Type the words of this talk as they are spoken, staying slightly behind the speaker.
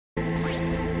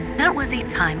There was a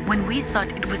time when we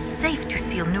thought it was safe to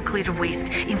seal nuclear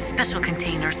waste in special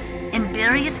containers and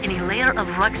bury it in a layer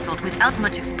of rock salt without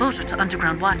much exposure to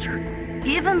underground water.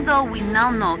 Even though we now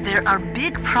know there are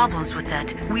big problems with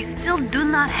that, we still do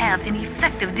not have an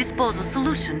effective disposal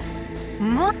solution.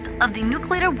 Most of the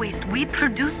nuclear waste we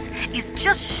produce is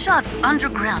just shoved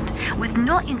underground with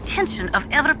no intention of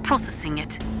ever processing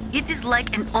it. It is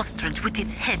like an ostrich with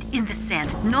its head in the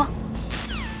sand. No.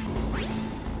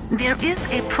 There is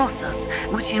a process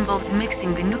which involves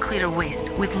mixing the nuclear waste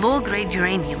with low-grade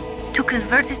uranium to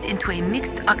convert it into a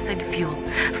mixed oxide fuel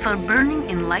for burning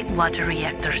in light water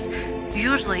reactors,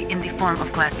 usually in the form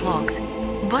of glass logs.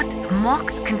 But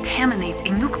MOX contaminates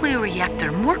a nuclear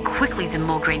reactor more quickly than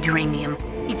low-grade uranium.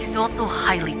 It is also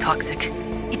highly toxic.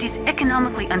 It is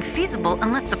economically unfeasible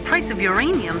unless the price of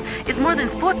uranium is more than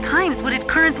 4 times what it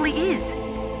currently is.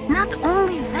 Not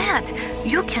only that,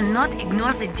 you cannot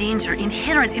ignore the danger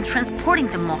inherent in transporting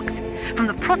the MOX from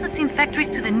the processing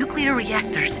factories to the nuclear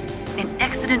reactors. An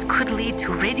accident could lead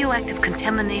to radioactive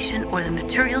contamination, or the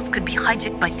materials could be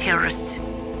hijacked by terrorists.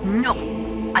 No,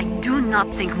 I do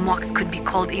not think MOX could be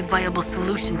called a viable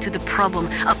solution to the problem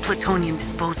of plutonium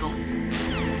disposal.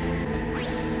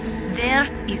 There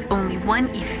is only one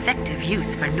effective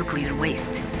use for nuclear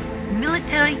waste: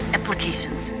 military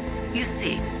applications. You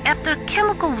see, after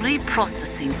chemical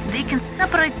reprocessing, they can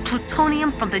separate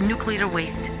plutonium from the nuclear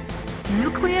waste.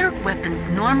 Nuclear weapons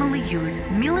normally use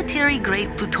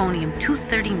military-grade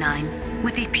plutonium-239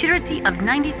 with a purity of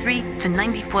 93 to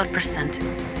 94%.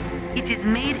 It is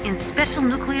made in special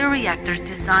nuclear reactors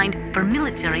designed for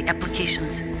military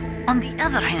applications. On the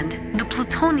other hand, the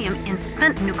plutonium in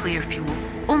spent nuclear fuel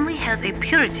only has a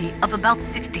purity of about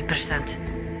 60%.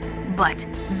 But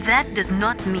that does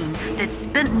not mean that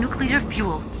spent nuclear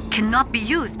fuel cannot be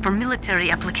used for military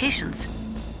applications.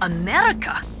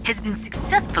 America has been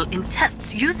successful in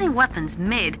tests using weapons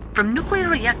made from nuclear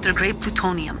reactor-grade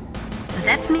plutonium.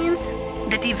 That means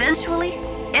that eventually,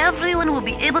 everyone will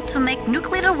be able to make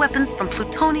nuclear weapons from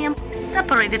plutonium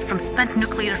separated from spent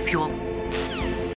nuclear fuel.